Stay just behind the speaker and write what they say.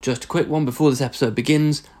Just a quick one before this episode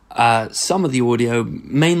begins. Some of the audio,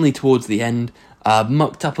 mainly towards the end,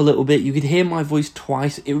 mucked up a little bit. You could hear my voice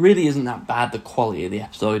twice. It really isn't that bad. The quality of the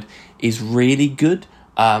episode is really good.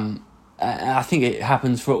 I think it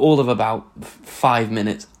happens for all of about 5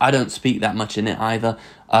 minutes. I don't speak that much in it either.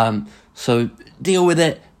 So deal with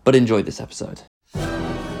it, but enjoy this episode.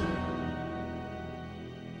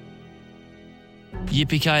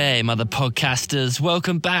 Yippee-ki-yay, mother podcasters.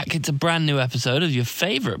 Welcome back. It's a brand new episode of your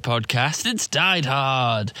favourite podcast. It's Died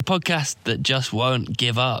Hard, a podcast that just won't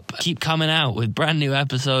give up. Keep coming out with brand new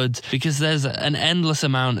episodes because there's an endless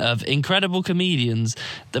amount of incredible comedians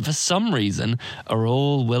that for some reason are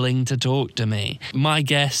all willing to talk to me. My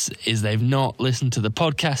guess is they've not listened to the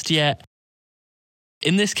podcast yet.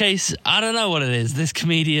 In this case, I don't know what it is. This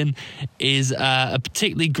comedian is a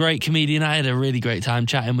particularly great comedian. I had a really great time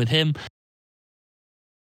chatting with him.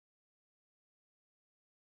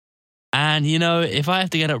 And, you know, if I have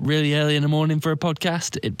to get up really early in the morning for a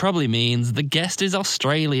podcast, it probably means the guest is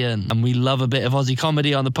Australian. And we love a bit of Aussie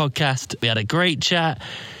comedy on the podcast. We had a great chat.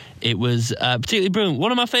 It was particularly brilliant.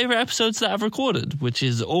 One of my favourite episodes that I've recorded, which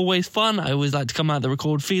is always fun. I always like to come out of the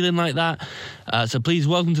record feeling like that. So please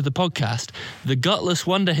welcome to the podcast, the gutless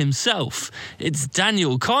wonder himself. It's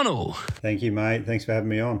Daniel Connell. Thank you, mate. Thanks for having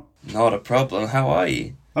me on. Not a problem. How are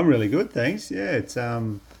you? I'm really good, thanks. Yeah, it's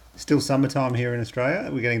still summertime here in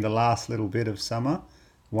Australia. We're getting the last little bit of summer,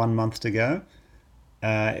 1 month to go.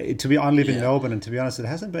 I live in Melbourne, and to be honest, it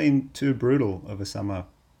hasn't been too brutal of a summer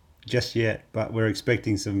just yet, but we're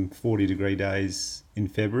expecting some 40-degree days in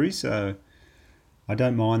February, so I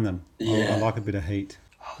don't mind them. I like a bit of heat.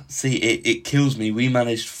 See, it kills me. We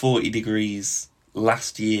managed 40 degrees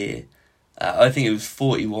last year. I think it was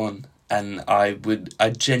 41. And I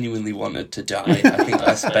genuinely wanted to die. I think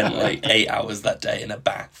I spent like 8 hours that day in a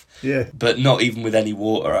bath. Yeah. But not even with any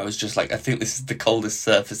water. I was just like, I think this is the coldest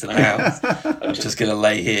surface in the house. I'm just going to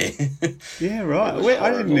lay here. Yeah, right.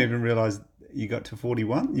 I didn't even realise you got to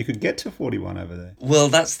 41. You could get to 41 over there. Well,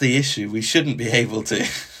 that's the issue. We shouldn't be able to.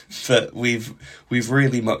 But we've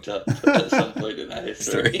really mucked up at some point in our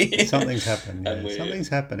history. Something's happened. Yeah. Something's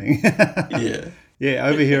happening. Yeah. Yeah,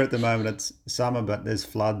 over here at the moment it's summer, but there's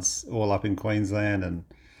floods all up in Queensland, and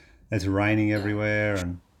it's raining everywhere,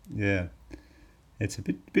 and yeah, it's a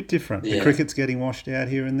bit different. Yeah. The cricket's getting washed out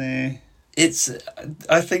here and there.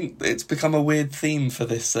 I think it's become a weird theme for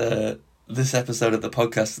this episode of the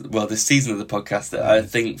podcast. Well, this season of the podcast. That I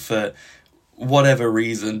think for whatever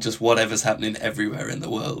reason, just whatever's happening everywhere in the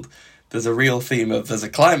world, there's a real theme of there's a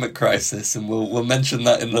climate crisis, and we'll mention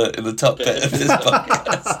that in the top bit of this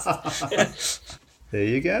podcast. There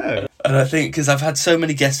you go. And I think, because I've had so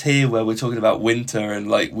many guests here where we're talking about winter, and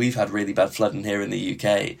like we've had really bad flooding here in the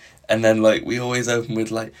UK, and then like we always open with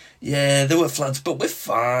like, yeah, there were floods, but we're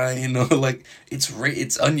fine, or like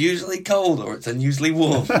it's unusually cold, or it's unusually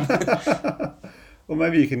warm. Well,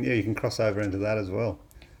 maybe you can cross over into that as well.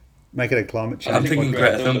 Make it a climate change. I'm thinking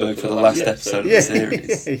Greta Thunberg for the last episode of the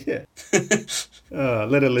series. Yeah.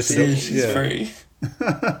 Let her listen. She's free.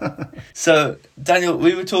 So, Daniel,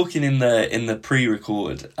 we were talking in the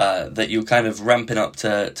pre-record that you're kind of ramping up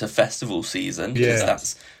to festival season, because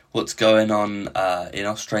that's what's going on in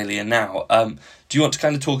Australia now. Do you want to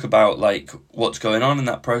kind of talk about like what's going on in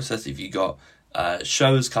that process? If you got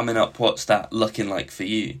shows coming up, what's that looking like for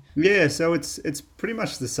you? Yeah, so it's pretty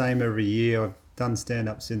much the same every year. I've done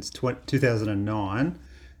stand-up since 2009,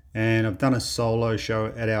 and I've done a solo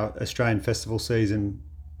show at our Australian festival season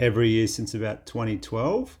every year since about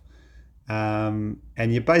 2012. And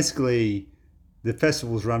you basically, the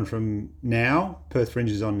festivals run from now, Perth Fringe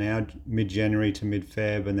is on now, mid-January to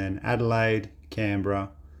mid-Feb, and then Adelaide, Canberra,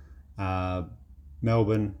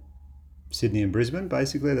 Melbourne, Sydney and Brisbane,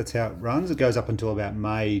 basically. That's how it runs. It goes up until about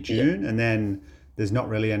May, June, and then there's not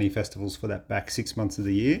really any festivals for that back 6 months of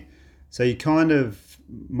the year. So you kind of,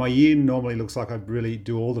 my year normally looks like I really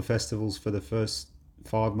do all the festivals for the first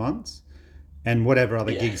 5 months, and whatever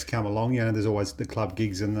other gigs come along. You know, there's always the club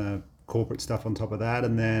gigs and the corporate stuff on top of that.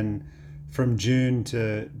 And then from June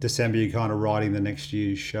to December, you're kind of writing the next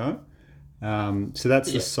year's show. So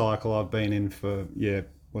that's the cycle I've been in for,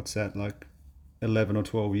 what's that, like 11 or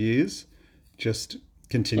 12 years, just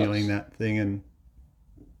continuing that thing and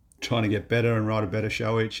trying to get better and write a better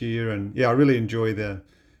show each year. And I really enjoy the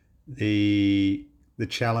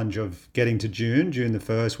challenge of getting to June the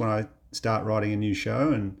 1st, when I start writing a new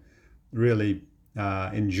show, and really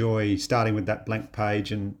enjoy starting with that blank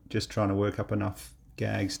page and just trying to work up enough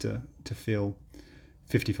gags to fill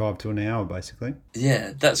 55 to an hour, basically.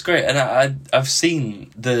 Yeah, that's great. And I've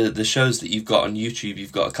seen the shows that you've got on YouTube.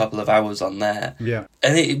 You've got a couple of hours on there. Yeah.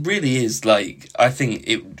 And it really is, like, I think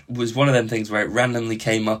it was one of them things where it randomly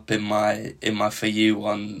came up in my For You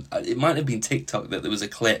on, it might have been TikTok, that there was a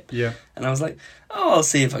clip. Yeah. And I was like, oh, I'll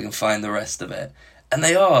see if I can find the rest of it. And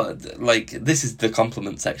they are, like, this is the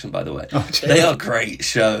compliment section, by the way. Oh, they are great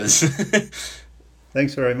shows.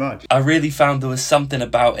 Thanks very much. I really found there was something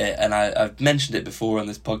about it, and I've mentioned it before on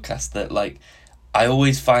this podcast, that, like, I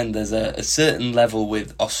always find there's a certain level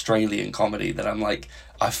with Australian comedy that I'm like,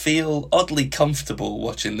 I feel oddly comfortable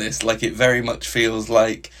watching this. Like, it very much feels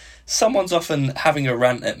like someone's often having a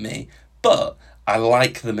rant at me, but I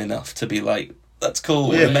like them enough to be like, that's cool,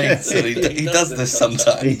 we're mates. And he does this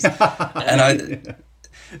sometimes. And I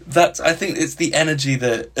think it's the energy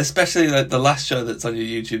that, especially the last show that's on your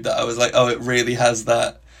YouTube, that I was like, oh, it really has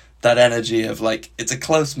that energy of, like, it's a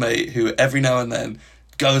close mate who every now and then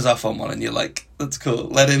goes off on one, and you're like, that's cool,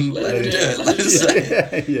 let him do it, let him say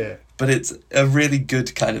it. Yeah. But it's a really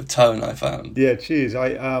good kind of tone, I found. Yeah, cheers.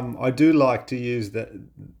 I do like to use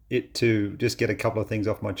it to just get a couple of things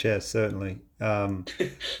off my chest, certainly. And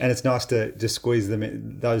it's nice to just squeeze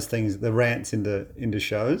those things, the rants, into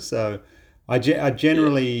shows. So I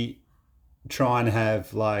generally try and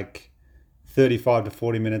have like 35 to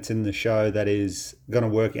 40 minutes in the show that is going to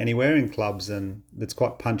work anywhere in clubs, and that's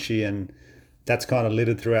quite punchy, and that's kind of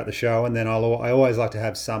littered throughout the show. And then I always like to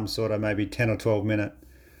have some sort of maybe 10 or 12 minute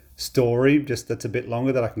story, just that's a bit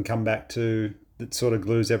longer, that I can come back to, that sort of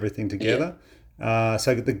glues everything together. Yeah.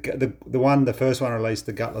 So the first one released,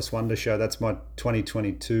 the Gutless Wonder Show, that's my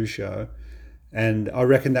 2022 show, and I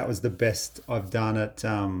reckon that was the best I've done it.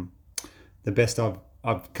 The best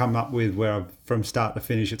I've come up with, where from start to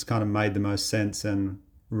finish, it's kind of made the most sense and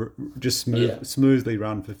just smoothly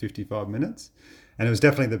run for 55 minutes. And it was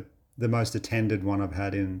definitely the most attended one I've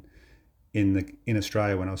had in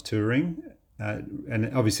Australia when I was touring.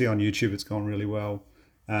 And obviously on YouTube it's gone really well.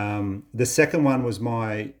 The second one was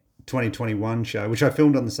my 2021 show, which I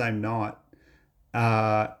filmed on the same night.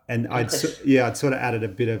 And I'd sort of added a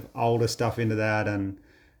bit of older stuff into that, and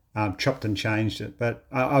chopped and changed it, but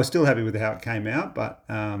I was still happy with how it came out. But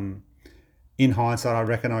in hindsight, I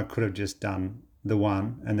reckon I could have just done the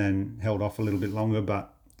one and then held off a little bit longer.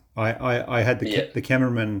 But I had the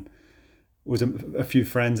cameraman was a few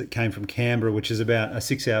friends that came from Canberra, which is about a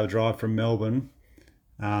 6-hour drive from Melbourne.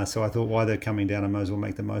 So I thought, while they're coming down, I might as well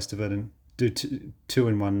make the most of it and do two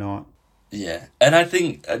in one night. Yeah, and I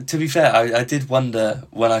think, to be fair, I did wonder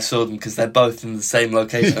when I saw them, because they're both in the same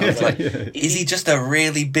location. I was like, is he just a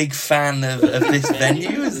really big fan of this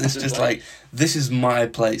venue? Is this just like, this is my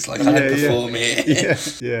place, like I perform here?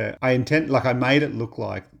 Yeah. I made it look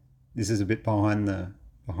like this is a bit behind the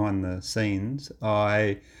scenes.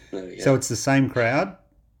 So it's the same crowd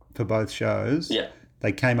for both shows. Yeah.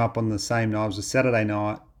 They came up on the same night. It was a Saturday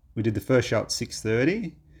night. We did the first show at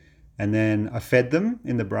 6:30, and then I fed them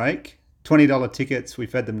in the break. $20 tickets. We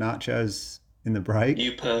fed them nachos in the break.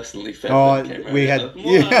 You personally fed them? We had,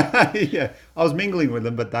 yeah. I was mingling with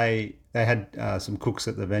them, but they had some cooks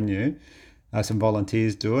at the venue, some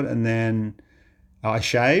volunteers do it, and then I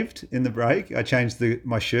shaved in the break. I changed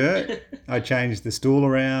my shirt. I changed the stool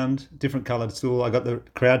around, different coloured stool. I got the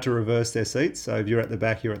crowd to reverse their seats, so if you're at the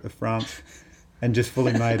back, you're at the front, and just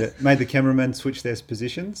fully made the cameramen switch their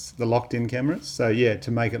positions, the locked-in cameras. So yeah,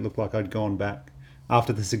 to make it look like I'd gone back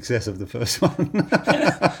after the success of the first one.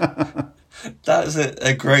 That's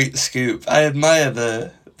a great scoop. I admire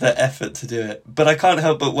the effort to do it, but I can't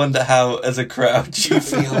help but wonder how, as a crowd, you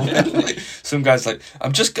feel when, like, some guy's like,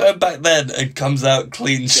 I'm just going back then, and comes out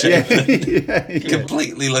clean shaven,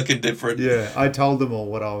 completely looking different. Yeah, I told them all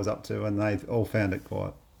what I was up to, and they all found it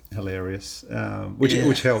quite hilarious,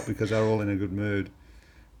 which helped, because they were all in a good mood.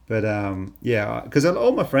 But because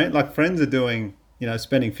all my friends are doing,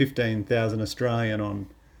 spending 15,000 Australian on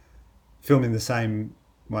filming the same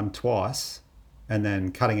one twice, and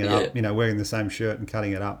then cutting it up, wearing the same shirt and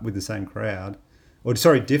cutting it up with the same crowd,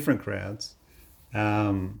 different crowds.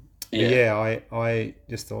 I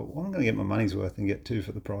just thought, well, I'm going to get my money's worth and get two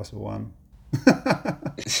for the price of one.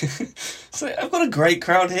 So I've got a great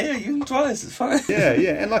crowd here. You can twice, it's fine.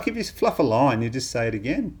 Yeah, and like if you fluff a line, you just say it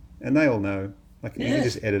again, and they all know Like you can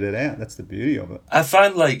just edit it out. That's the beauty of it. I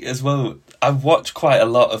find like as well, I watch quite a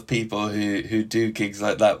lot of people who do gigs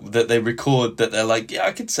like that they record that they're like, yeah,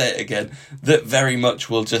 I could say it again. That very much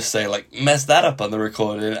will just say like, mess that up on the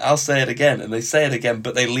recording. I'll say it again, and they say it again,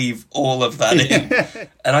 but they leave all of that in.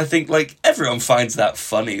 And I think like everyone finds that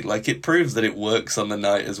funny. Like it proves that it works on the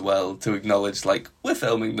night as well to acknowledge like we're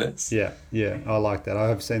filming this. Yeah, I like that. I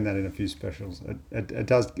have seen that in a few specials. It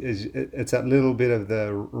does. It's that little bit of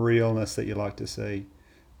the realness that you like to see.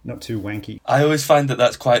 Not too wanky. I always find that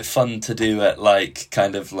that's quite fun to do at like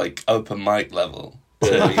kind of like open mic level.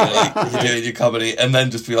 So like, you're doing your comedy and then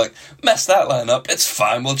just be like, mess that line up. It's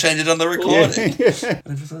fine. We'll change it on the recording. Yeah.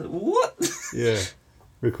 And just like, what? Yeah,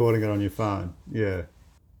 recording it on your phone. Yeah.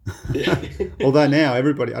 Although now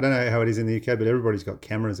everybody, I don't know how it is in the UK, but everybody's got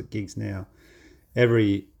cameras at gigs now.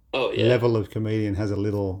 Every level of comedian has a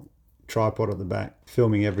little tripod at the back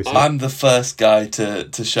filming everything. I'm the first guy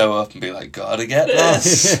to show up and be like, gotta get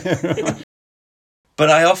this. Right. But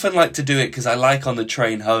I often like to do it because I like on the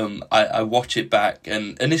train home, I watch it back,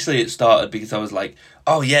 and initially it started because I was like,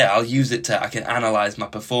 oh yeah, I'll use it I can analyse my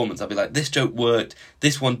performance. I'll be like, this joke worked,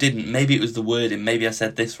 this one didn't, maybe it was the wording, maybe I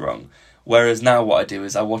said this wrong. Whereas now what I do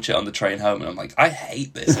is I watch it on the train home and I'm like, I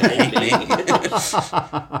hate this, I hate me.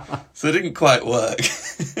 So it didn't quite work.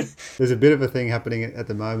 There's a bit of a thing happening at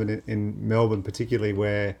the moment in Melbourne, particularly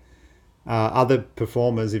where other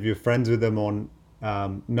performers, if you're friends with them or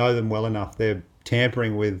know them well enough, they're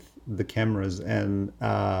tampering with the cameras and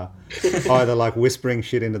either like whispering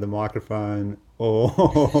shit into the microphone or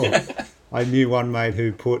I knew one mate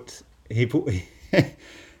who he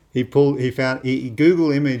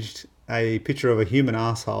Google imaged a picture of a human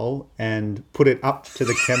asshole and put it up to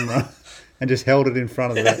the camera and just held it in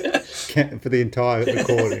front of that for the entire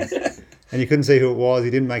recording. And you couldn't see who it was. He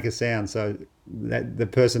didn't make a sound, so that the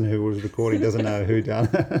person who was recording doesn't know who done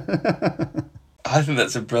it. I think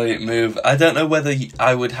that's a brilliant move. I don't know whether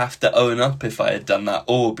I would have to own up if I had done that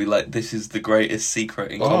or be like, this is the greatest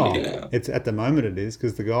secret in comedy now. It's at the moment it is,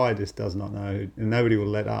 because the guy just does not know, and nobody will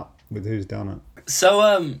let up with who's done it.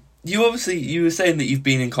 So, you were saying that you've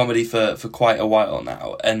been in comedy for quite a while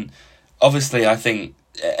now, and obviously I think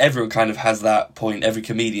everyone kind of has that point, every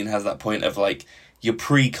comedian has that point of like, you're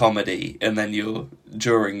pre-comedy and then you're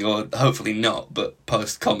during, or hopefully not, but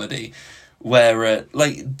post-comedy. Where,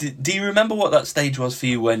 do you remember what that stage was for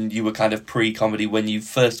you when you were kind of pre-comedy, when you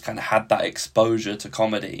first kind of had that exposure to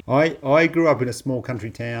comedy? I grew up in a small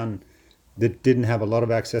country town that didn't have a lot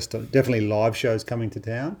of access to, definitely live shows coming to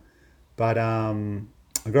town. But I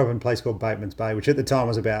grew up in a place called Bateman's Bay, which at the time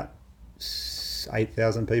was about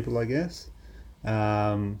 8,000 people, I guess.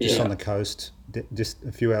 Just on the coast, just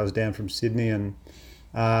a few hours down from Sydney. And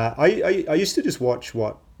I used to just watch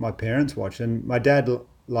what my parents watched. And my dad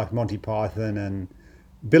liked Monty Python, and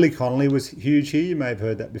Billy Connolly was huge here. You may have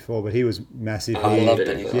heard that before, but he was massive here. I love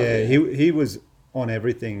Billy Connolly. Yeah, he was on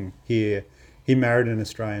everything here. He married an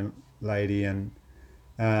Australian lady, and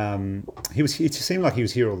it seemed like he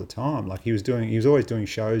was here all the time. Like he was always doing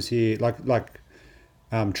shows here, like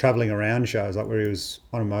traveling around shows, like where he was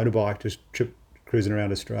on a motorbike just cruising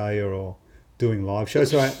around Australia or doing live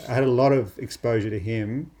shows. So I had a lot of exposure to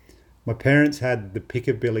him. My parents had the Pick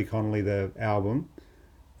of Billy Connolly, the album.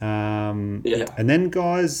 And then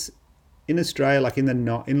guys in Australia, like in the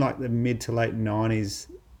mid to late 90s,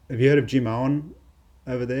 have you heard of Jim Owen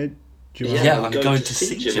over there? Yeah, I'm going to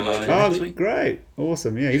see Jim Owen. Oh, great,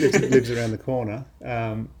 awesome! Yeah, he lives around the corner.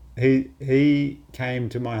 He came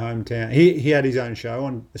to my hometown. He had his own show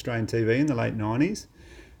on Australian TV in the late 90s,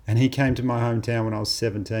 and he came to my hometown when I was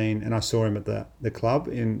 17, and I saw him at the club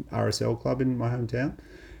in RSL club in my hometown.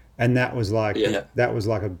 And that was like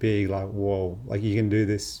a big whoa, like you can do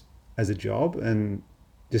this as a job and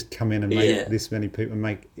just come in and make this many people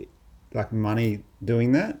make like money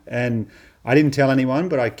doing that. And I didn't tell anyone,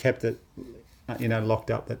 but I kept it,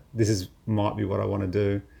 locked up that might be what I want to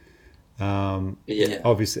do.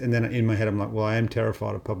 Obviously, and then in my head I'm like, well, I am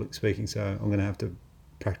terrified of public speaking, so I'm going to have to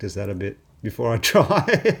practice that a bit before I try.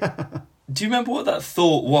 Do you remember what that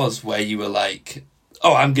thought was where you were like,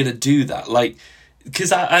 oh, I'm going to do that? Like,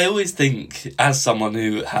 because I always think, as someone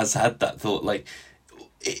who has had that thought, like,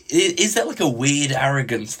 is there like a weird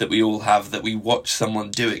arrogance that we all have that we watch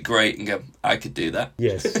someone do it great and go, I could do that?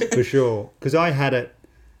 Yes, for sure. Because I had it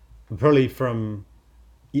probably from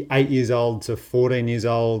 8 years old to 14 years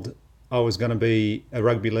old. I was going to be a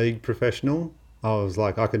rugby league professional. I was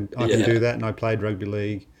like, I can do that, and I played rugby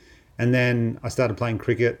league. And then I started playing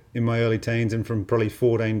cricket in my early teens, and from probably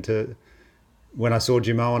 14 to when I saw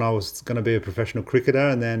Jim Owen, I was going to be a professional cricketer.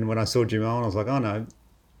 And then when I saw Jim Owen, I was like, oh no,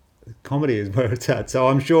 comedy is where it's at. So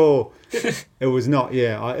I'm sure it was not.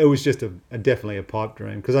 Yeah, it was just definitely a pipe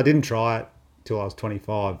dream, because I didn't try it till I was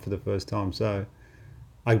 25 for the first time. So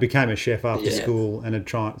I became a chef after school and had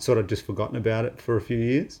sort of just forgotten about it for a few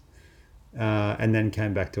years. And then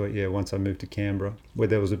came back to it, once I moved to Canberra, where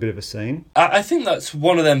there was a bit of a scene. I think that's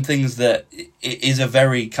one of them things that is a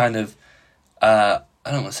very kind of, I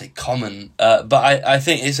don't want to say common, but I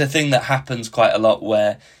think it's a thing that happens quite a lot,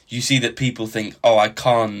 where you see that people think, oh, I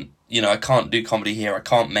can't do comedy here, I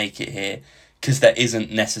can't make it here, because there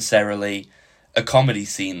isn't necessarily a comedy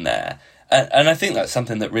scene there. And I think that's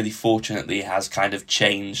something that really fortunately has kind of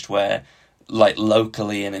changed, where, like,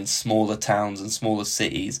 locally and in smaller towns and smaller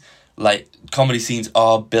cities, like, comedy scenes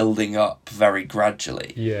are building up very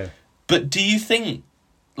gradually. Yeah. But do you think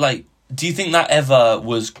that ever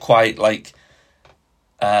was quite, like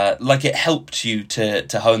it helped you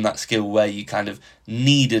to hone that skill, where you kind of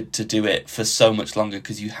needed to do it for so much longer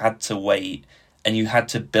because you had to wait and you had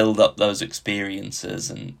to build up those experiences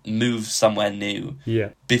and move somewhere new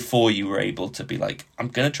before you were able to be like, I'm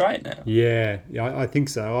going to try it now? Yeah, I think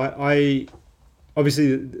so. I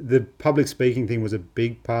obviously, the public speaking thing was a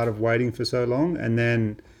big part of waiting for so long. And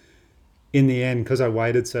then in the end, because I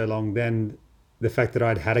waited so long, then the fact that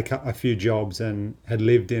I'd had a few jobs and had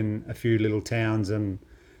lived in a few little towns and,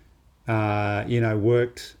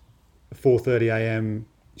 worked 4:30 a.m.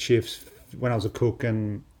 shifts when I was a cook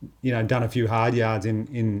and, done a few hard yards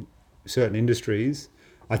in certain industries,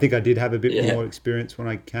 I think I did have a bit more experience when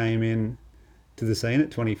I came in to the scene at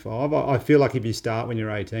 25. I feel like if you start when you're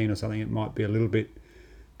 18 or something, it might be a little bit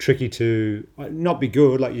tricky to not be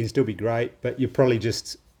good. Like, you can still be great, but you're probably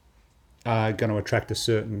just going to attract a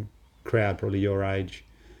certain crowd, probably your age.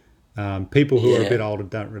 People who are a bit older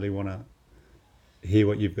don't really want to hear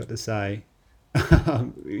what you've got to say.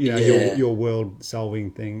 Your world solving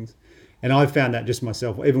things. And I found that just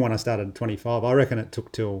myself, even when I started at 25, I reckon it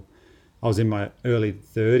took till I was in my early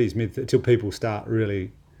 30s, till people start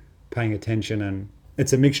really paying attention. And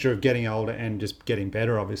it's a mixture of getting older and just getting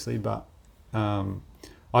better, obviously. But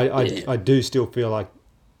I do still feel like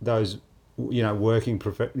those, working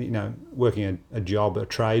a job, a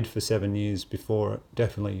trade for 7 years before it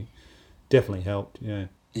definitely helped. Yeah.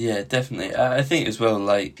 Yeah, definitely. I think as well,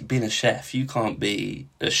 like, being a chef, you can't be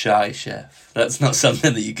a shy chef. That's not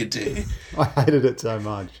something that you could do. I hated it so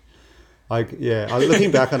much.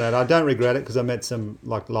 Looking back on it, I don't regret it, because I met some,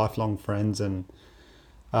 like, lifelong friends and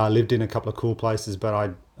lived in a couple of cool places.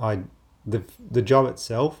 But the job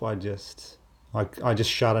itself, I just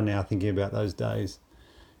shudder now thinking about those days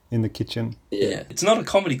in the kitchen. Yeah, it's not a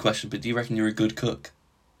comedy question, but do you reckon you're a good cook?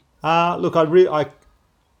 Look,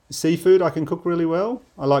 seafood I can cook really well.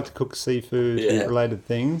 I like to cook seafood related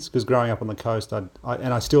things, because growing up on the coast,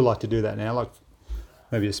 I still like to do that now, like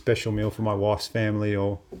maybe a special meal for my wife's family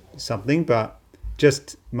or something. But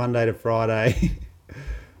just Monday to Friday,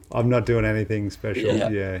 I'm not doing anything special.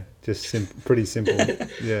 Yeah, just pretty simple.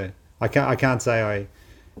 Yeah, I can't say I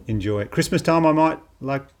enjoy it. Christmas time, I might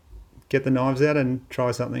like get the knives out and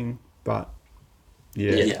try something, but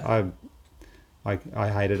I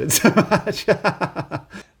hated it so much.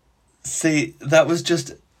 See, that was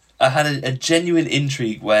just, I had a genuine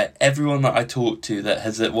intrigue where everyone that I talk to that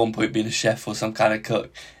has at one point been a chef or some kind of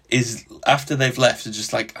cook is, after they've left, are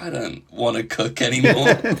just like, I don't want to cook anymore.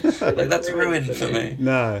 Like, that's ruined for me.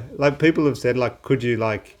 No, like, people have said, like, could you,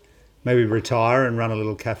 like, maybe retire and run a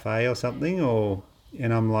little cafe or something,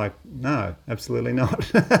 and I'm like, no, absolutely not.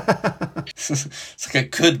 It's like, I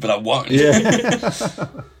could, but I won't. Yeah.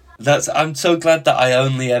 I'm so glad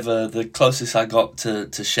that the closest I got to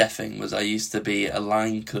chefing was I used to be a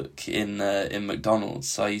line cook in McDonald's,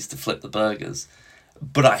 so I used to flip the burgers.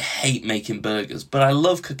 But I hate making burgers, but I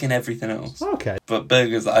love cooking everything else. Okay. But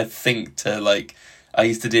burgers, I think I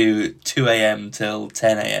used to do 2 a.m. till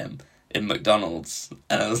 10 a.m. in McDonald's,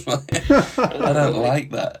 and I was like, I don't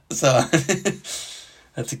like that. So I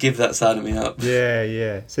had to give that side of me up.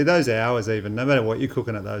 Yeah. See, those hours, even, no matter what you're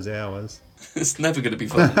cooking at those hours, it's never going to be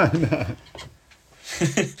fun. No.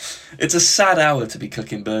 It's a sad hour to be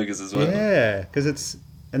cooking burgers as well. Yeah, because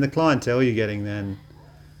and the clientele you're getting, then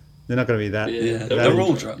they're not going to be that. Yeah, they're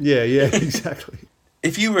all drunk. Yeah, exactly.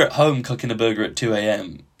 If you were at home cooking a burger at 2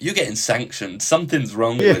 a.m, you're getting sanctioned. Something's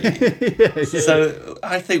wrong with you. Yeah. So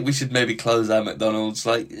I think we should maybe close our McDonald's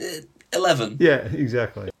like 11. Yeah,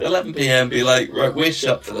 exactly. 11 p.m. Be like, right, we're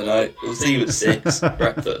shut for the night. We'll see you at 6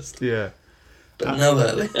 breakfast. Yeah. But no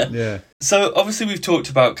earlier. Yeah. So obviously we've talked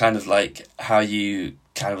about kind of like how you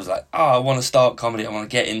kind of was like, I want to start comedy, I want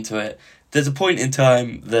to get into it. There's a point in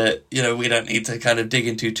time that, we don't need to kind of dig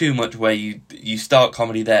into too much where you start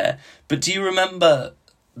comedy there. But do you remember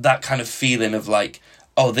that kind of feeling of like,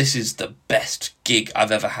 oh, this is the best gig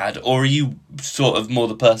I've ever had? Or are you sort of more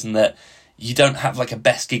the person that you don't have like a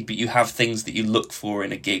best gig, but you have things that you look for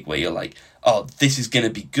in a gig where you're like, oh, this is going to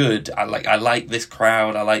be good. I like this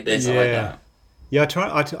crowd. I like this. I like that. Yeah,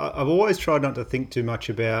 I've always tried not to think too much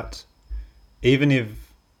about, even if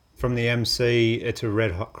from the MC it's a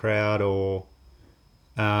red hot crowd or,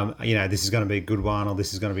 this is going to be a good one or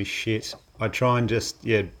this is going to be shit. I try and just,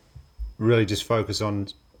 really just focus on.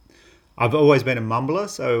 I've always been a mumbler,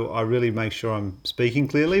 so I really make sure I'm speaking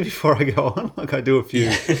clearly before I go on. Like I do a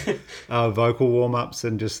few vocal warm-ups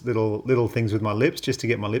and just little things with my lips just to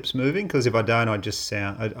get my lips moving, because if I don't, I just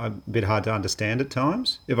sound I'm a bit hard to understand at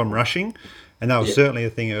times if I'm rushing. And that was certainly a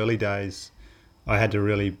thing early days I had to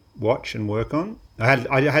really watch and work on. I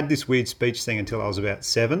had this weird speech thing until I was about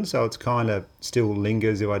 7, so it's kind of still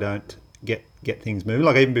lingers if I don't get things moving.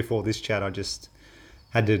 Like even before this chat, I just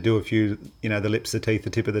had to do a few, the lips, the teeth, the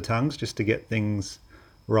tip of the tongues just to get things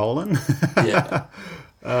rolling. Yeah.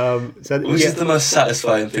 Which is the most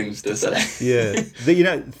satisfying things to say. Yeah.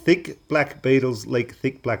 Thick black beetles leak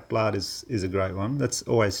thick black blood is a great one. That's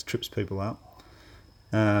always trips people up.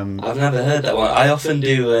 I've never heard that one. I often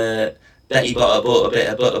do Betty Butter bought a bit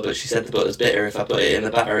of butter, but she said the butter's bitter. If I put it in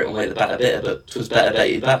the batter, it'll make the batter bitter. But 'twas better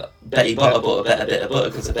Betty Butter bought a better bit of butter,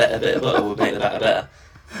 because a better bit of butter would make the batter better.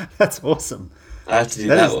 That's awesome. I have to do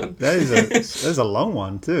that one. That is a long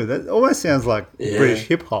one too. That almost sounds like British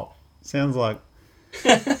hip hop. Sounds like.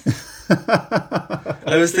 I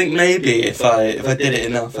always think maybe if I did it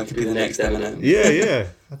enough, I could be the next Eminem. Yeah.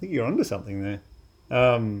 I think you're onto something there.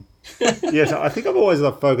 So I think I've always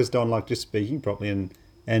focused on like just speaking properly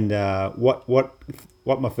and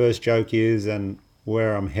what my first joke is and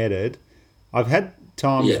where I'm headed. I've had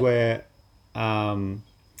times where,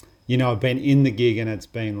 I've been in the gig and it's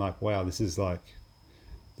been like, wow, this is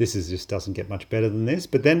just doesn't get much better than this.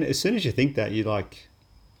 But then as soon as you think that, you like,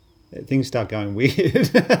 things start going weird.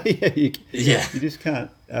 You just can't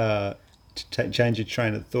change your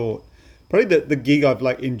train of thought. Probably the gig I've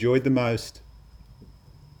like enjoyed the most,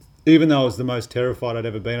 even though I was the most terrified I'd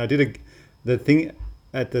ever been. I did the thing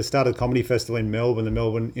at the start of the comedy festival in Melbourne, the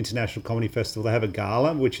Melbourne International Comedy Festival. They have a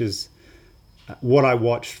gala, which is what I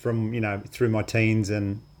watched from, through my teens,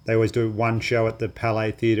 and they always do one show at the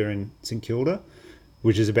Palais Theatre in St Kilda,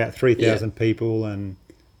 which is about 3,000 people and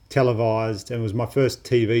televised, and it was my first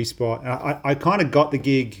TV spot. And I kind of got the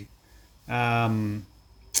gig. The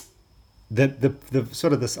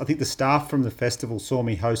sort of I think the staff from the festival saw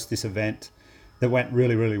me host this event that went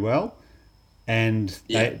really, really well, and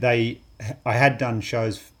I had done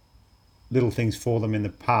shows, little things for them in the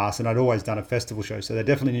past, and I'd always done a festival show, so they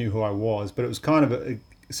definitely knew who I was. But it was kind of it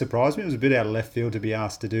surprised me. It was a bit out of left field to be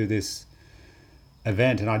asked to do this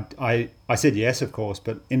event, and I said yes, of course,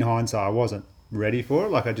 but in hindsight, I wasn't ready for it.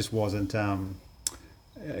 Like I just wasn't. I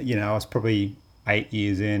was probably 8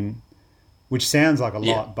 years in, which sounds like a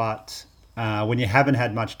lot, but when you haven't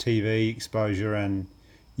had much TV exposure and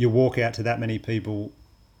you walk out to that many people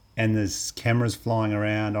and there's cameras flying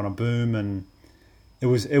around on a boom, and it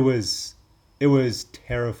was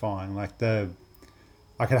terrifying. Like I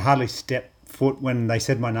could hardly step foot when they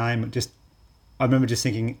said my name. I remember just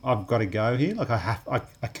thinking, I've got to go here. Like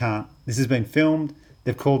I can't. This has been filmed.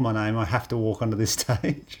 They've called my name. I have to walk onto this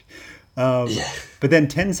stage. But then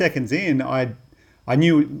 10 seconds in, I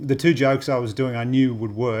knew the two jokes I was doing, I knew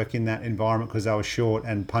would work in that environment because they were short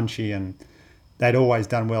and punchy, and they'd always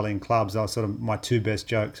done well in clubs. They were sort of my two best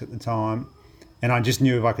jokes at the time. And I just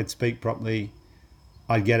knew if I could speak properly,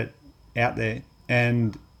 I'd get it out there.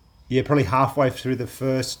 And probably halfway through the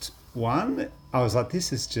first one, I was like,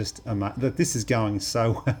 this is just amazing. This is going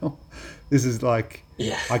so well. This is like,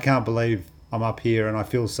 I can't believe I'm up here and I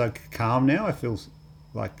feel so calm now. I feel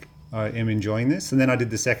like I am enjoying this. And then I did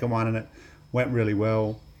the second one and it went really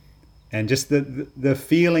well. And just the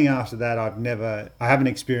feeling after that, I haven't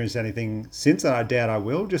experienced anything since, and I doubt I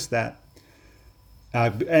will. Just that,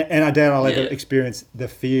 and I doubt I'll ever experience the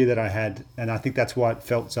fear that I had. And I think that's why it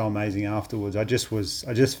felt so amazing afterwards. I just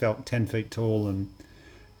felt 10 feet tall, and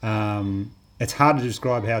it's hard to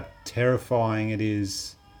describe how terrifying it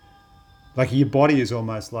is. Like your body is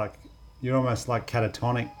almost like you're almost like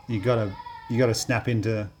catatonic. You gotta snap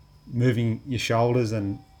into moving your shoulders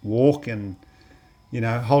and walk, and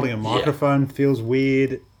holding a microphone feels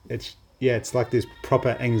weird. It's like this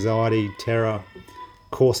proper anxiety, terror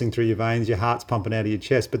coursing through your veins. Your heart's pumping out of your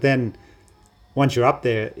chest. But then once you're up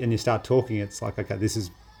there and you start talking, it's like, okay, this is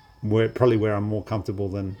probably where I'm more comfortable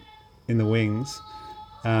than in the wings.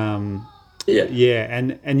 And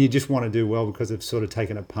you just want to do well because they've sort of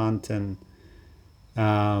taken a punt, and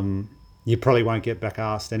you probably won't get back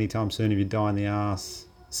asked anytime soon if you die in the arse.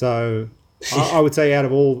 So I would say out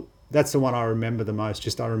of all, that's the one I remember the most.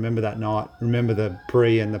 Just I remember that night, remember the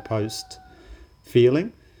pre and the post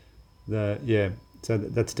feeling. So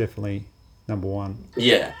that's definitely number one.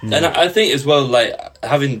 Yeah, and I think as well, like,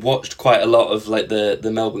 having watched quite a lot of like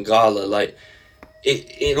the Melbourne Gala, like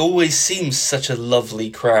it always seems such a lovely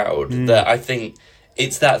crowd that I think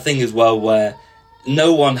it's that thing as well where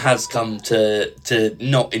no one has come to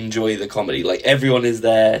not enjoy the comedy. Like, everyone is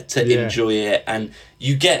there to enjoy it, and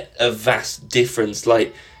you get a vast difference.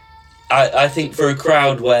 Like, I think for a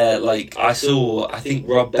crowd where, like, I think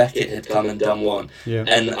Rob Beckett had come and done one,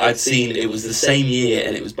 and I'd seen it was the same year,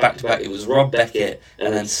 and it was back to back. It was Rob Beckett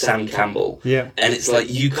and then Sam Campbell, and it's like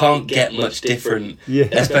you can't get much different,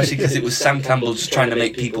 especially because it was Sam Campbell just trying to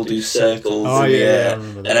make people do circles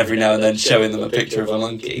and every now and then showing them a picture of a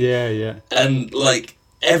monkey, and like,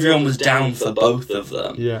 everyone was down for both of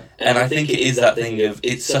them. And I think it is that thing of,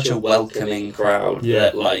 it's such a welcoming crowd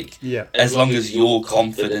that, like, as long as you're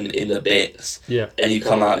confident in the bits and you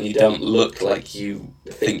come out and you don't look like you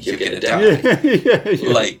think you're going to die,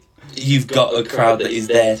 like, you've got a crowd that is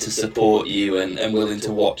there to support you and willing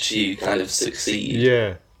to watch you kind of succeed.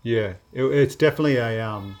 It's definitely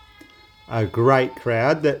a great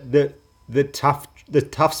crowd. The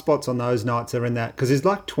tough spots on those nights are in that, because there's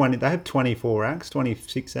like 20, they have 24 acts,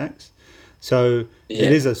 26 acts. So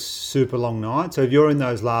it is a super long night. So if you're in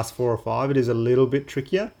those last 4 or 5, it is a little bit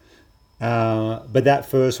trickier. But that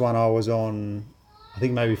first one I was on, I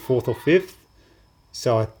think maybe 4th or 5th.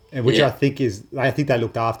 So, I think they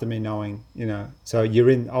looked after me knowing, so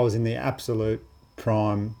I was in the absolute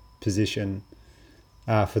prime position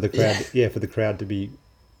for the crowd, for the crowd to be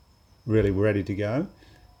really ready to go.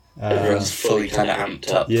 Everyone's fully kind of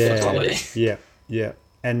amped up for comedy.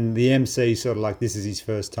 And the MC sort of like, this is his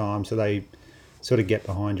first time, so they sort of get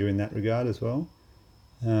behind you in that regard as well.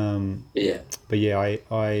 But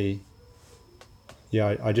I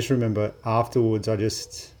just remember afterwards,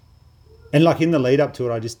 and like in the lead up to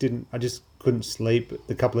it, I just couldn't sleep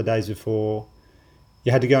the couple of days before.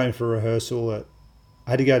 You had to go in for rehearsal I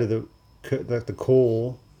had to go to the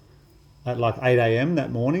call at like 8 a.m.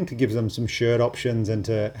 that morning to give them some shirt options and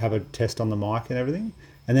to have a test on the mic and everything.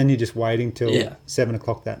 And then you're just waiting till 7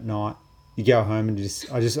 o'clock that night. You go home and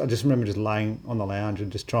I just remember just laying on the lounge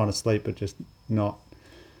and just trying to sleep, but just not.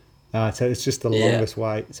 So it's just the longest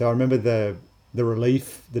wait. So I remember the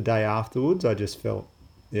relief the day afterwards. I just felt,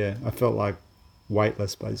 I felt like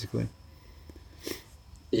weightless basically.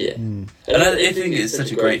 And I think it's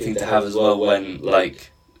such a great thing to have as well when,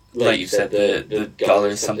 like you said, the gala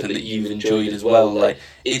is something that you've enjoyed as well. Like,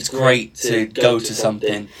 it's great to go to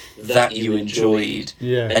something that you enjoyed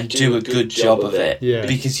and do a good job of it,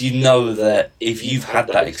 because you know that if you've had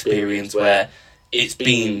that experience where it's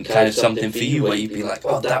been kind of something for you where you've been like,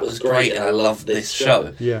 oh, that was great and I love this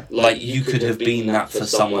show. Like, you could have been that for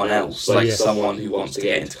someone else. Like, someone who wants to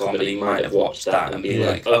get into comedy might have watched that and be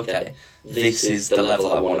like, okay, this is the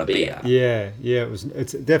level I want to be at.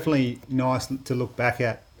 It's definitely nice to look back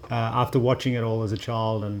at after watching it all as a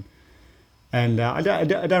child, and I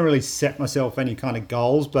don't really set myself any kind of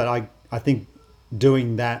goals, but I think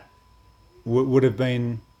doing that would have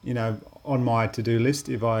been, on my to-do list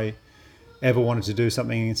if I ever wanted to do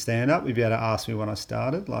something in stand-up. You'd be able to ask me when I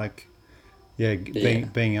started, like,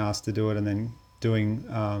 being asked to do it and then doing,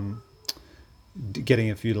 getting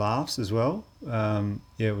a few laughs as well.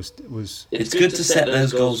 It was. It's good to set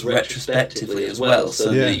those goals retrospectively as well,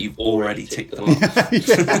 so that you've already ticked them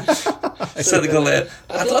off. So they go like,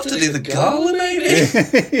 I'd love to do the gala,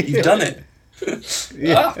 maybe. You've done it.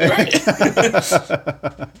 Great.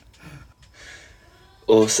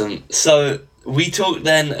 Awesome. So we talked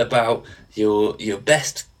then about your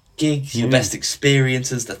best gigs, your best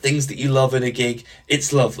experiences, the things that you love in a gig.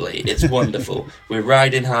 It's lovely. It's wonderful. We're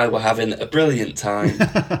riding high. We're having a brilliant time.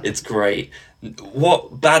 It's great.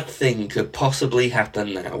 What bad thing could possibly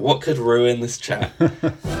happen now? What could ruin this chat?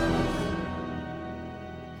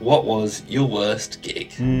 What was your worst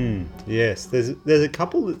gig? Yes, there's a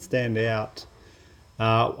couple that stand out.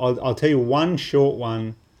 I'll tell you one short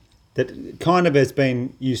one that kind of has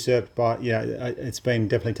been usurped by, it's been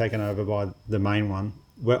definitely taken over by the main one.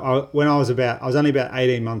 When I was only about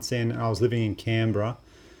 18 months in, and I was living in Canberra,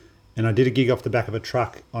 and I did a gig off the back of a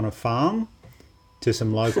truck on a farm to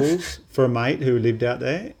some locals for a mate who lived out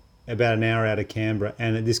there, about an hour out of Canberra,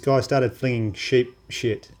 and this guy started flinging sheep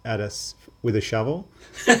shit at us with a shovel.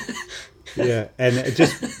 And it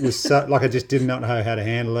just was so, like, I just did not know how to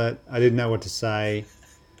handle it. I didn't know what to say.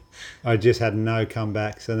 I just had no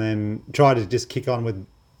comebacks, and then tried to just kick on with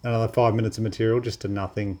another 5 minutes of material, just to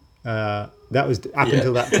nothing. That was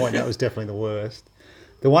until that point. That was definitely the worst.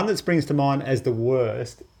 The one that springs to mind as the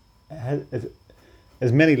worst, had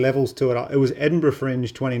as many levels to it. It was Edinburgh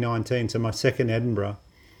Fringe 2019, so my second Edinburgh,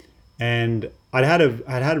 and I'd had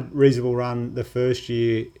a reasonable run the first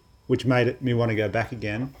year, which made me want to go back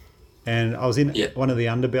again. And I was in one of the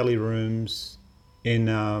underbelly rooms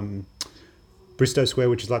in Bristow Square,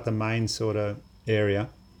 which is like the main sort of area.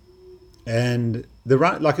 And the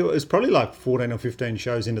run, like it was probably like 14 or 15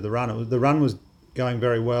 shows into the run. The run was going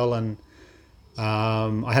very well, and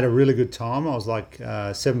I had a really good time. I was like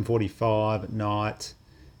 7:45 at night,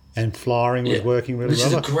 and flying was working really well.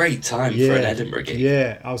 Which is a great time for an Edinburgh gig.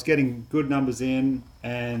 Yeah, I was getting good numbers in,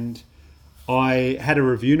 and I had a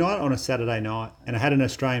review night on a Saturday night, and I had an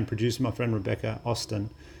Australian producer, my friend Rebecca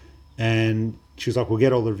Austin, and she was like, we'll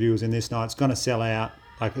get all the reviewers in this night. It's going to sell out.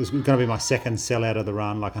 Like, it was going to be my second sellout of the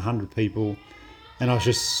run, like 100 people. And I was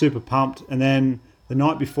just super pumped. And then the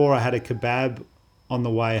night before, I had a kebab on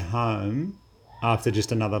the way home after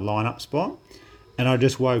just another lineup spot. And I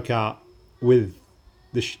just woke up with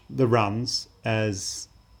the runs, as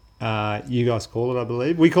you guys call it, I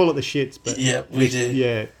believe. We call it the shits. But yeah, we do.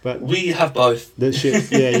 Yeah, but we have both. The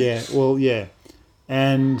shits, yeah. Well, yeah.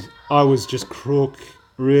 And I was just crook,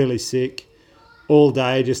 really sick all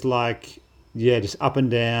day, just like... Yeah, just up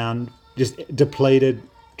and down, just depleted,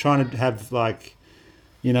 trying to have like,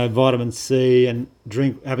 vitamin C and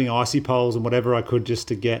having icy poles and whatever I could just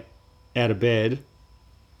to get out of bed.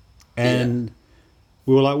 And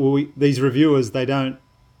we were like, well, these reviewers, they can't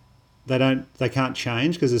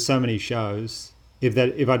change because there's so many shows.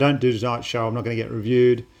 If I don't do tonight's show, I'm not going to get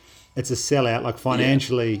reviewed. It's a sellout. Like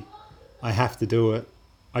financially, I have to do it.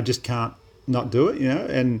 I just can't not do it,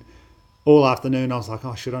 and all afternoon I was like,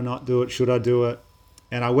 oh, should I not do it? Should I do it?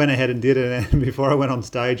 And I went ahead and did it. And before I went on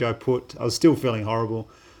stage, I was still feeling horrible.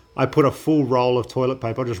 I put a full roll of toilet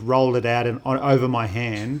paper. I just rolled it out over my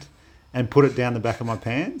hand and put it down the back of my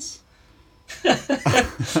pants.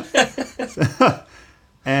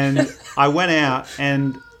 And I went out,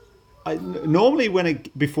 and normally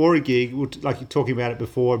before a gig, like you're talking about it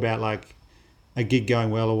before, about like a gig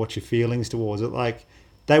going well or what your feelings towards it, like,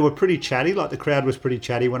 they were pretty chatty, like the crowd was pretty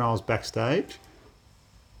chatty when I was backstage.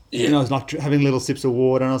 Yeah. And I was like having little sips of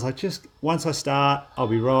water, and I was like, just once I start, I'll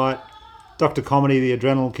be right. Dr. Comedy, the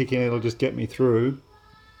adrenaline kicking, it'll just get me through.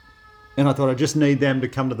 And I thought I just need them to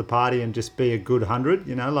come to the party and just be a good 100,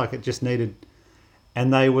 like it just needed.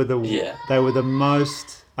 And they were the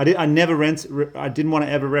most. I didn't want to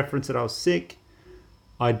ever reference that I was sick.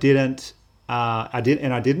 I didn't. I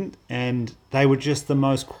didn't, and they were just the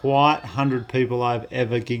most quiet 100 people I've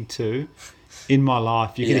ever gigged to in my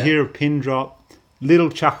life. You could hear a pin drop, little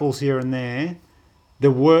chuckles here and there.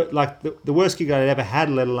 The worst gig I'd ever had,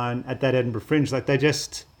 let alone at that Edinburgh Fringe. Like I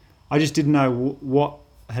just didn't know what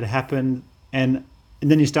had happened, and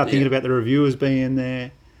then you start thinking about the reviewers being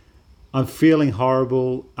there. I'm feeling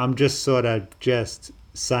horrible. I'm just sort of just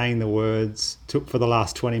saying the words for the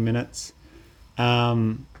last 20 minutes.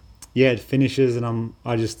 It finishes, and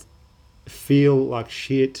I just feel like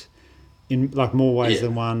shit in like more ways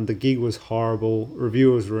than one. The gig was horrible.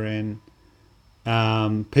 Reviewers were in.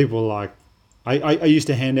 People like, I used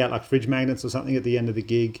to hand out like fridge magnets or something at the end of the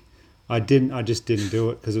gig. I just didn't do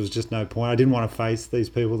it because there was just no point. I didn't want to face these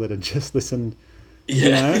people that had just listened,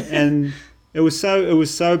 and it was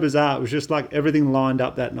so bizarre. It was just like everything lined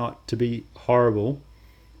up that night to be horrible.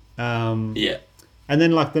 And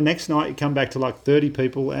then, like, the next night, you come back to, like, 30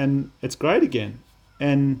 people, and it's great again.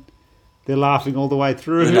 And they're laughing all the way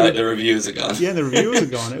through. The reviewers are gone. Yeah, the reviewers are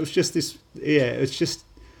gone. It was just this... Yeah, it's just...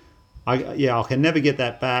 I can never get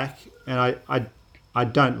that back. And I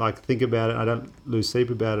don't, like, think about it. I don't lose sleep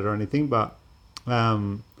about it or anything. But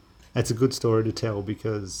it's a good story to tell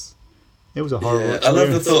because it was a horrible experience. I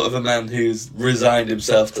love the thought of a man who's resigned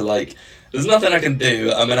himself to, like... There's nothing I can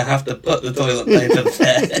do. I'm going to have to put the toilet paper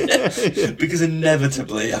there because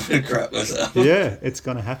inevitably I'm going to crap myself. Yeah, it's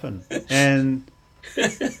going to happen. And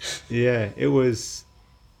it was,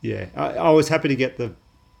 I was happy to get the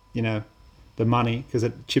money because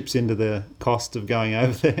it chips into the cost of going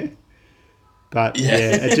over there. But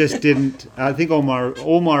it just didn't. I think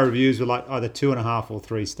all my reviews were like either 2.5 or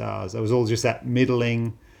 3 stars. It was all just that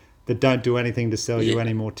middling that don't do anything to sell you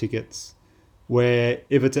any more tickets. Where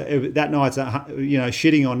if that night's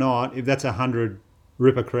shitting or not, if that's 100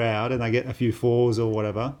 ripper crowd and they get a few 4s or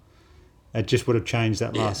whatever, it just would have changed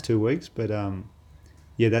that last 2 weeks. But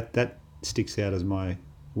that sticks out as my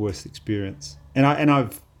worst experience. And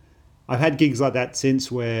I've had gigs like that since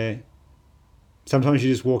where sometimes you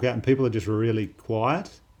just walk out and people are just really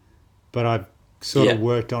quiet. But I've sort of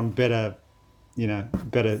worked on better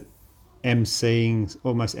emceeing,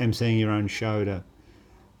 almost emceeing your own show to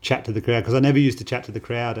chat to the crowd, because I never used to chat to the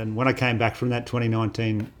crowd. And when I came back from that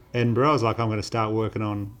 2019 Edinburgh, I was like, I'm going to start working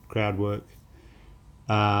on crowd work,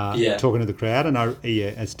 talking to the crowd. And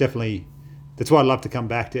it's definitely, that's why I'd love to come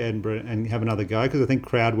back to Edinburgh and have another go, because I think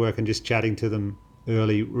crowd work and just chatting to them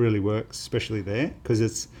early really works, especially there, because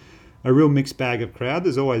it's a real mixed bag of crowd.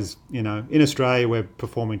 There's always, in Australia we're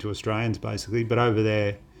performing to Australians basically, but over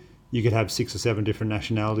there you could have 6 or 7 different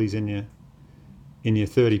nationalities in your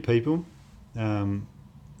 30 people,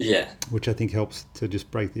 which I think helps to just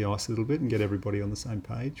break the ice a little bit and get everybody on the same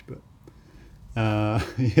page. But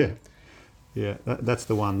that's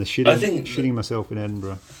the one. The shitting myself in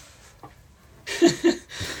Edinburgh.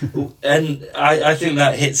 And I think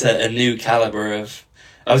that hits a new calibre of,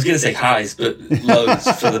 I was going to say highs, but lows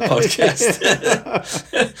for the podcast.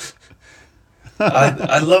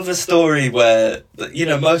 I love a story where,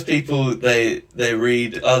 most people, they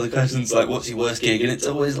read, the question's like, what's your worst gig? And it's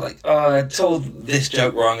always like, I told this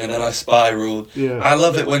joke wrong and then I spiraled. Yeah. I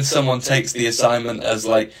love it when someone takes the assignment as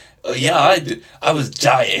like, I was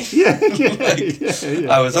dying.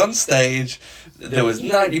 I was on stage. There was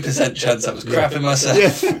 90% chance I was crapping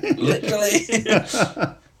myself. Literally.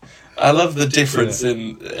 I love the difference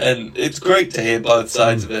and it's great to hear both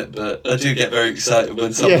sides of it, but I do get very excited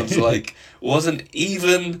when someone's like, wasn't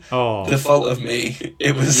even the fault of me.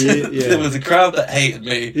 It was there was a crowd that hated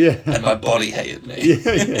me and my body hated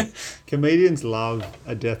me. Comedians love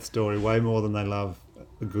a death story way more than they love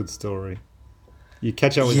a good story. You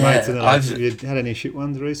catch up with mates and they're like, have you had any shit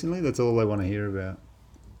ones recently? That's all they want to hear about.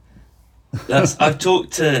 I've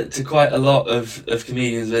talked to quite a lot of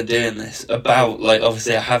comedians that are doing this about, like,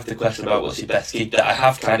 obviously I have the question about what's your best gig that I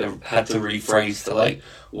have kind of had to rephrase to, like,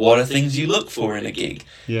 what are things you look for in a gig?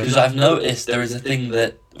 Because I've noticed there is a thing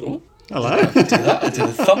that... Oh, hello. I do that. I do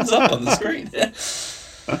the thumbs up on the screen.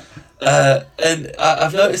 And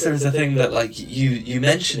I've noticed there is a thing that, like, you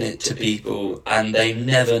mention it to people and they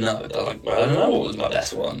never know. They're like, well, I don't know what was my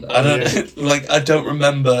best one. I don't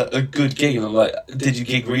remember a good gig. And I'm like, did you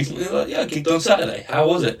gig recently? They're like, yeah, I gigged on Saturday. How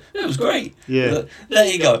was it? It was great. Yeah. Like, there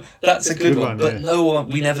you go. That's a good one. But no one,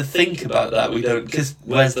 we never think about that. We don't, because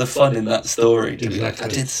where's the fun in that story? To be like, I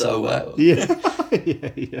did so well. Yeah.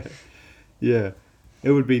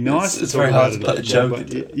 It would be nice. It's very hard to put a joke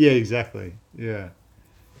into it. Yeah, exactly. Yeah.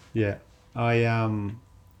 Yeah, I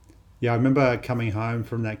remember coming home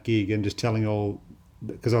from that gig and just telling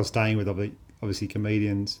because I was staying with obviously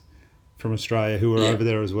comedians from Australia who were over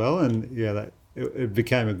there as well, and it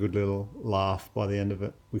became a good little laugh by the end of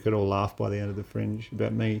it. We could all laugh by the end of the Fringe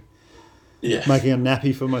about me making a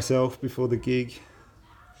nappy for myself before the gig.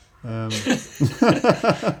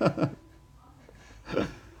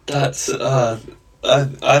 That's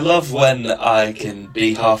I love when I can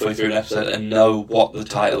be halfway through an episode and know what the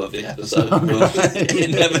title of the episode will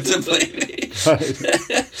inevitably be.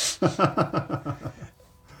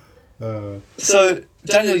 So,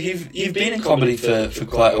 Daniel, you've been in comedy for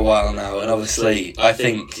quite a while now, and obviously, I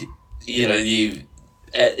think you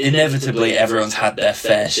inevitably everyone's had their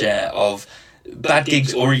fair share of bad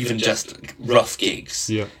gigs or even just rough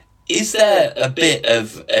gigs. Yeah. Is there a bit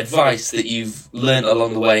of advice that you've learned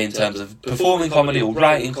along the way in terms of performing comedy or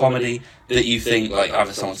writing comedy that you think, like,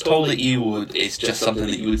 either someone's told it you or it's just something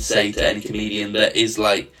that you would say to any comedian that is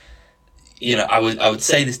like, I would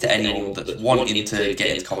say this to anyone that's wanting to get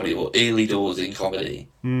into comedy or early doors in comedy?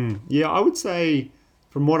 Yeah, I would say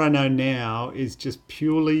from what I know now is just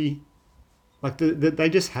purely like they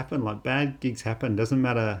just happen. Like, bad gigs happen. Doesn't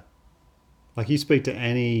matter. Like, you speak to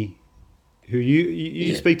any... who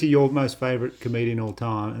you speak to your most favourite comedian all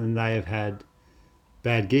time, and they have had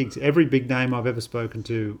bad gigs. Every big name I've ever spoken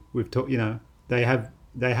to, we've talked. They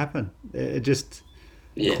happen. It just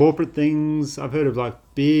corporate things. I've heard of like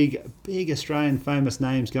big Australian famous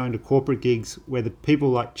names going to corporate gigs where the people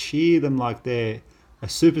like cheer them like they're a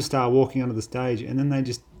superstar walking onto the stage, and then they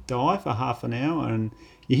just die for half an hour. And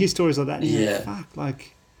you hear stories like that. And you're like, fuck,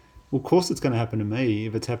 like, well, of course it's going to happen to me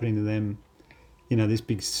if it's happening to them. This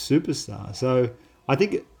big superstar. So I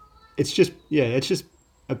think it's just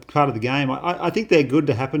a part of the game. I think they're good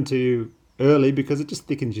to happen to you early because it just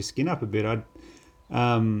thickens your skin up a bit.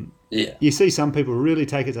 You see some people really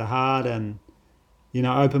take it to heart, and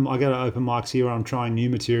I go to open mics here where I'm trying new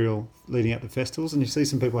material leading up to festivals, and you see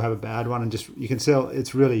some people have a bad one, and just you can tell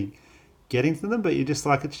it's really getting to them, but you're just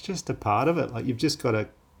like, it's just a part of it. Like, you've just got to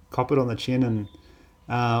cop it on the chin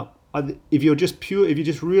and. If you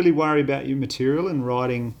just really worry about your material and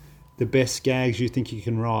writing the best gags you think you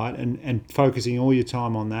can write and focusing all your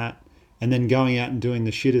time on that, and then going out and doing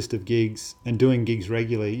the shittest of gigs and doing gigs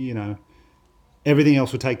regularly, everything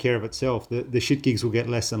else will take care of itself. The shit gigs will get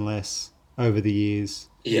less and less over the years.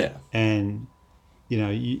 Yeah. And,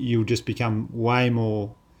 you'll just become way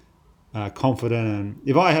more confident. And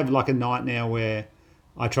if I have like a night now where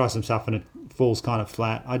I try some stuff and it falls kind of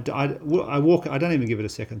flat, I don't even give it a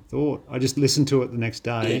second thought. I just listen to it the next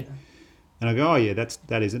day, and I go, oh yeah,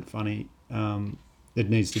 that isn't funny. It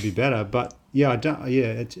needs to be better. But yeah, I don't.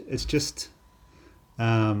 Yeah, it's just.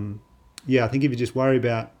 I think if you just worry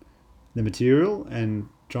about the material and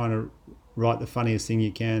trying to write the funniest thing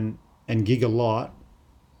you can and gig a lot,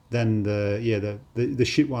 then the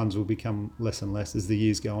shit ones will become less and less as the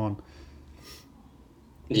years go on.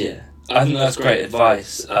 Yeah, I think that's great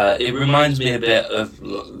advice. It reminds me a bit of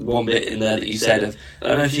one bit in there that you said of, I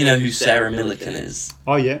don't know if you know who Sarah Millican is.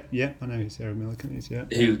 Oh yeah, I know who Sarah Millican is. Yeah,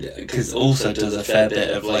 who because also does a fair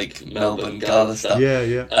bit of like Melbourne Gala stuff.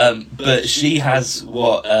 Yeah. But she has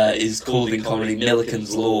what is called in comedy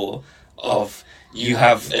Millican's law of you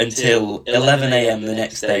have until 11 a.m. the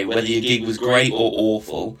next day, whether your gig was great or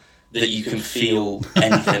awful, that you can feel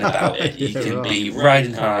anything about it. You can be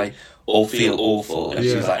riding high or feel awful. And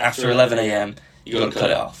she was like, after 11 a.m, you got to cut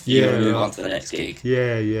it off. You got to move on to the next gig.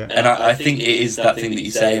 Yeah. And I think it is that thing that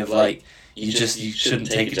you say of like, you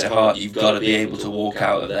shouldn't take it to heart. You've got to be able to walk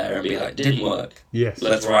out of there and be like, didn't work. Yes.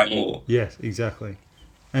 Let's write more. Yes, exactly.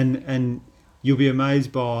 And you'll be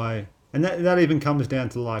amazed by, and that even comes down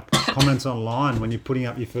to like comments online when you're putting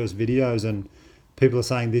up your first videos and people are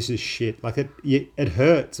saying this is shit. Like it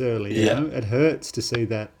hurts early, you know? It hurts to see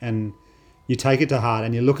that, and you take it to heart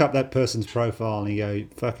and you look up that person's profile and you go,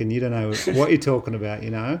 fucking, you don't know what you're talking about, you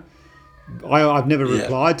know? I've never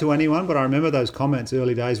replied to anyone, but I remember those comments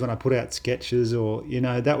early days when I put out sketches or, you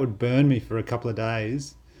know, that would burn me for a couple of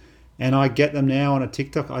days. And I get them now on a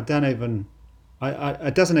TikTok. It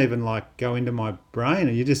doesn't even like go into my brain.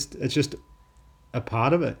 It's just a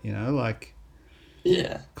part of it, you know, like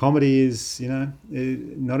comedy is, you know,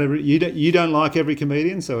 you don't like every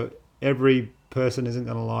comedian, so every person isn't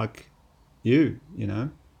going to like you know.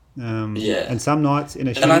 And some nights in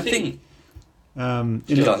a and I think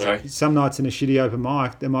some nights in a shitty open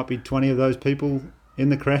mic, there might be 20 of those people in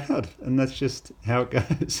the crowd, and that's just how it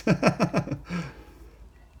goes.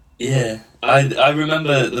 I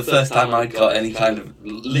remember the first time I got any kind of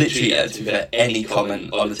literally any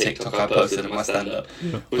comment on the TikTok I posted in my stand-up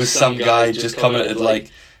was some guy just commented like,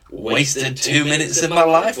 wasted 2 minutes of my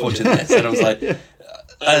life watching this, and I was like,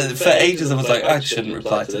 for ages I was like, I shouldn't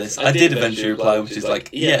reply to this. I did eventually reply, which is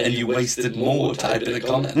like, and you wasted more typing a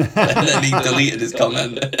comment. And then he deleted his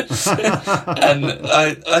comment. And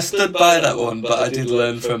I stood by that one, but I did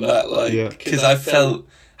learn from that, like, because I felt,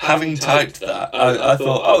 having typed that, I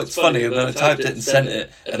thought, oh, it's funny, and then I typed it and sent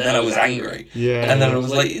it, and then I was angry. And then I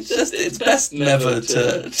was like, it's best never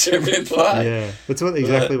to reply. Yeah, that's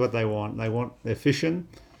exactly what they want. They're fishing,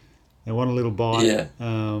 they want a little bite.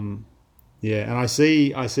 And I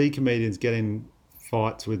see comedians getting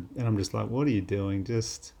fights with, and I'm just like, what are you doing?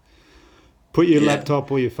 Just put your laptop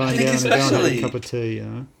or your phone down and go and have a cup of tea, you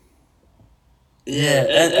know?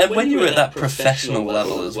 Yeah, and when you're at that professional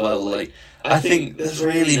level as well, like, I think there's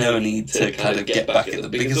really no need to kind of get back at them,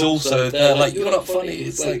 because also if they're like, you're not funny,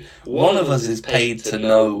 it's like, one of us is paid to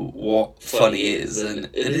know what funny is, and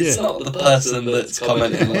it's not the person that's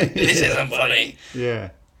commenting like, this isn't funny.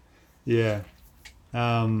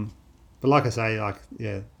 But like I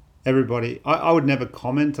say, everybody, I would never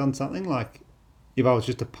comment on something. Like, if I was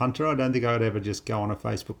just a punter, I don't think I would ever just go on a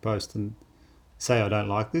Facebook post and say I don't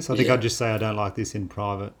like this. I think I'd just say I don't like this in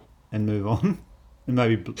private and move on. And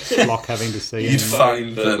maybe block having to see You'd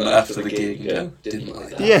find them after the gig and go, didn't like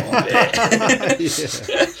that one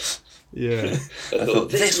bit. I thought,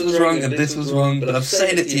 this was wrong and this was wrong, but I'm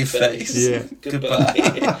saying it to your face.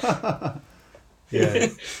 Goodbye.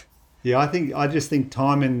 I just think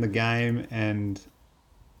time in the game, and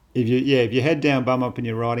if you head down, bum up, and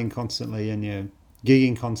you're writing constantly and you're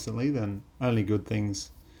gigging constantly, then only good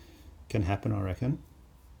things can happen, I reckon.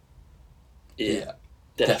 Yeah,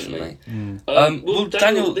 definitely. Well,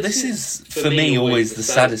 Daniel, this is for me always the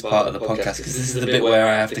saddest part of the podcast, because this is the bit where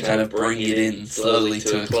I have to kind of bring it in slowly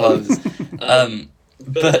to a close.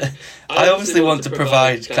 But I obviously want to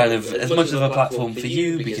provide kind of as much of a platform for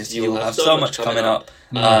you, because you'll have so much coming up.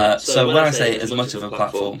 So when I say as much of a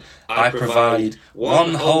platform, I provide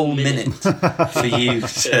 1 whole minute for you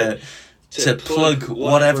to plug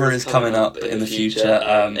whatever is coming up in the future,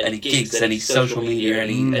 any gigs, any social media,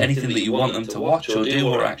 anything that you want them to watch or do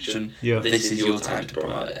or action. This is your time to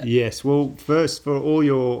promote it. Yes, well, first, for all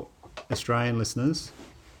your Australian listeners,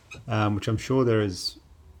 which I'm sure there is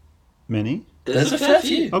many. There's a fair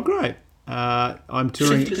few. Oh, great. I'm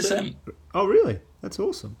touring... 50%. Oh, really? That's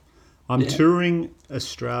awesome. I'm touring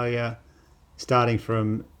Australia starting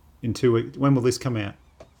from in 2 weeks. When will this come out?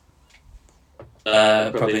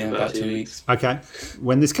 Probably in about 2 weeks. Okay.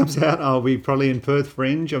 When this comes out, I'll be probably in Perth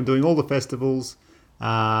Fringe. I'm doing all the festivals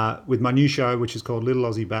with my new show, which is called Little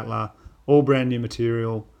Aussie Battler. All brand new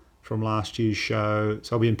material from last year's show.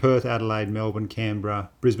 So I'll be in Perth, Adelaide, Melbourne, Canberra,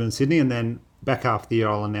 Brisbane, and Sydney. And then back half the year,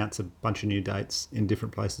 I'll announce a bunch of new dates in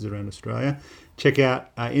different places around Australia. Check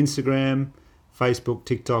out Instagram, Facebook,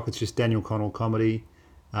 TikTok. It's just Daniel Connell Comedy.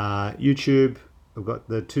 YouTube, I've got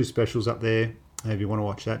the 2 specials up there. If you want to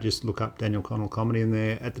watch that, just look up Daniel Connell Comedy in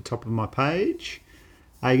there at the top of my page.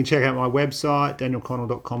 You can check out my website,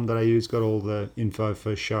 danielconnell.com.au. It's got all the info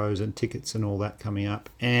for shows and tickets and all that coming up.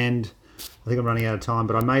 And I think I'm running out of time,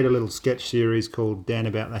 but I made a little sketch series called Dan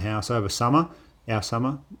About the House over summer, our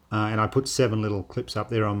summer, and I put 7 little clips up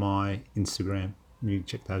there on my Instagram. You can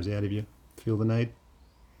check those out if you feel the need.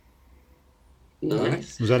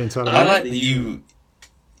 Nice. Was that inside of I like that you...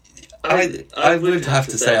 I would have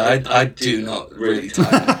to say I do not really time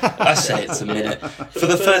it. I say it's a minute. For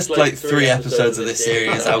the first 3 episodes of this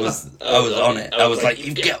series, I was on it. I was like,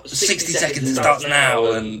 you've got 60 seconds, it starts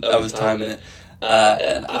now, and I was timing it.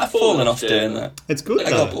 And I've fallen off doing that. It's good. I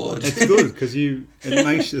got bored. It's good because it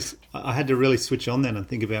makes us. I had to really switch on then and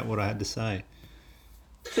think about what I had to say.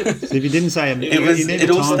 So if you didn't say it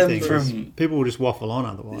all stemmed from people will just waffle on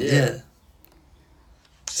otherwise. Yeah.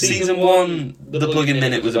 Season 1, the plug-in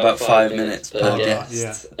minute was about 5 minutes per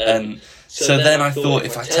guest. Yeah. And so then I thought,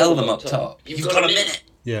 if I tell them up top, you've got a minute.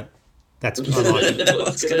 Yeah. That's no one's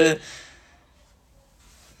going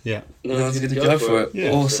to go for it.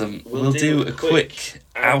 Yeah. Awesome. We'll do a quick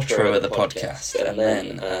outro of the podcast, and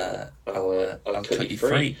then I'll cut you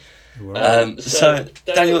free. So,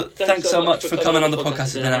 Daniel, thanks so much for coming on the podcast.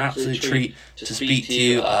 It's been an absolute treat to speak to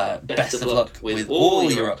you. Best of luck with all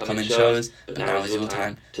your upcoming shows. But now is your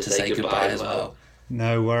time to say goodbye as well.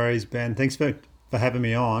 No worries, Ben. Thanks for having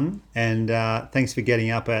me on, and thanks for getting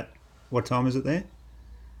up at what time is it there?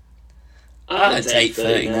 It's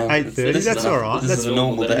 8:30 now. 8:30. That's all right. This is a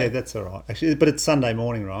normal day. Yeah, that's all right. Actually, but it's Sunday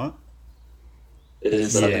morning, right? It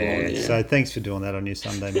is Sunday morning. Yeah. So thanks for doing that on your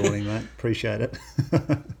Sunday morning, mate. Appreciate it.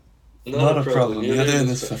 Not a problem. You're doing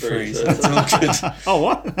this for free, so it's all good. Oh,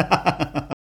 what?